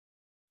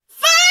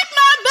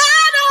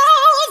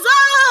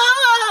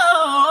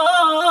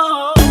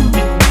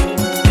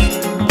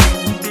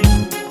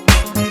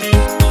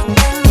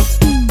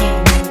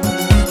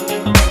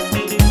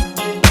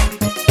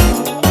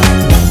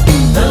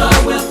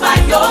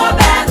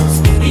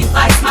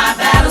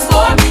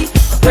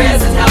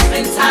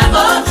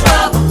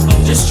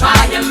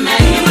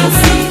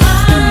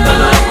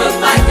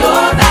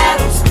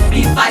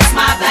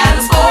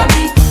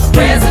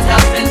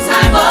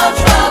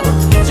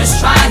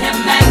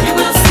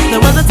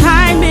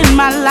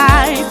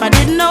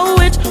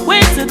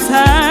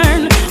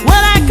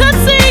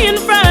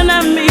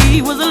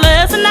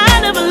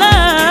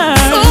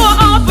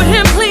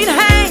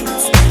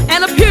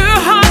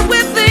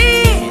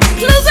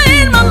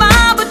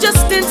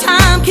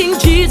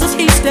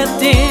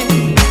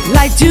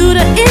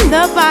Judah in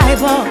the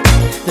Bible,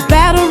 the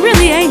battle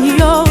really ain't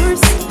yours.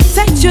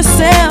 Set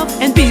yourself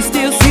and be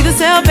still, see the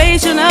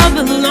salvation of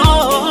the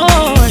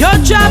Lord. Your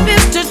job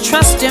is to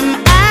trust Him,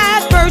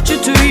 add virtue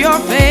to your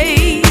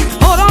faith.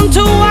 Hold on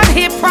to what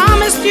He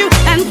promised you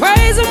and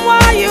praise Him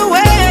while you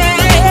wait.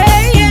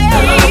 The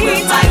Lord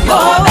will fight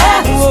your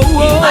battles.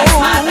 He fights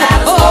my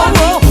battles for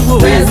me.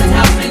 Present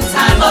help in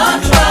time of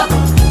trouble.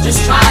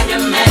 Just try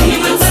Him and He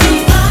will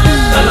see.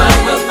 The Lord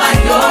will fight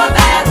your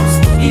battles.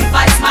 He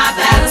fights my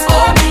battles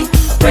for me.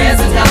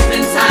 Present help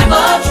in time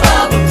of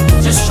trouble.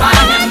 Just try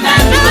Him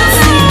and He will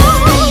see.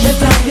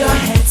 Lift up your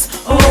heads,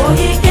 oh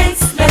ye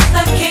gates. Let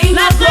the King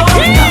of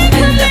glory come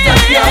and lift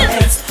up your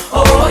heads,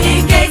 oh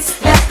ye gates.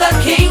 Let the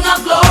King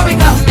of glory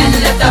come and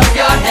lift up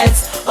your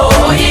heads,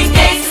 oh ye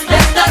gates.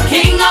 Let the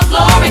King of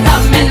glory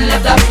come and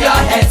lift up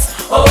your heads,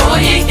 oh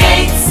ye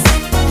gates.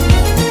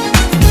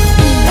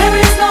 There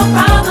is no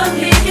problem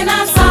He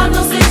cannot solve,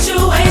 no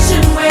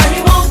situation where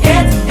He won't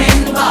get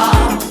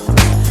involved.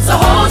 So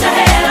hold your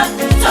head up,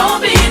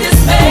 don't be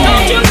dismayed.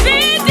 Don't you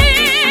be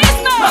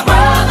dismayed. My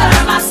brother,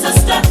 my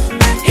sister,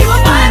 He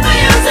will fight for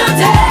you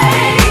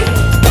today.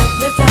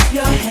 Lift up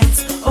your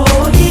heads,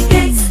 oh ye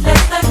gates. Let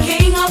the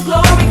King of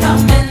glory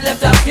come and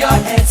lift up your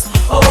heads,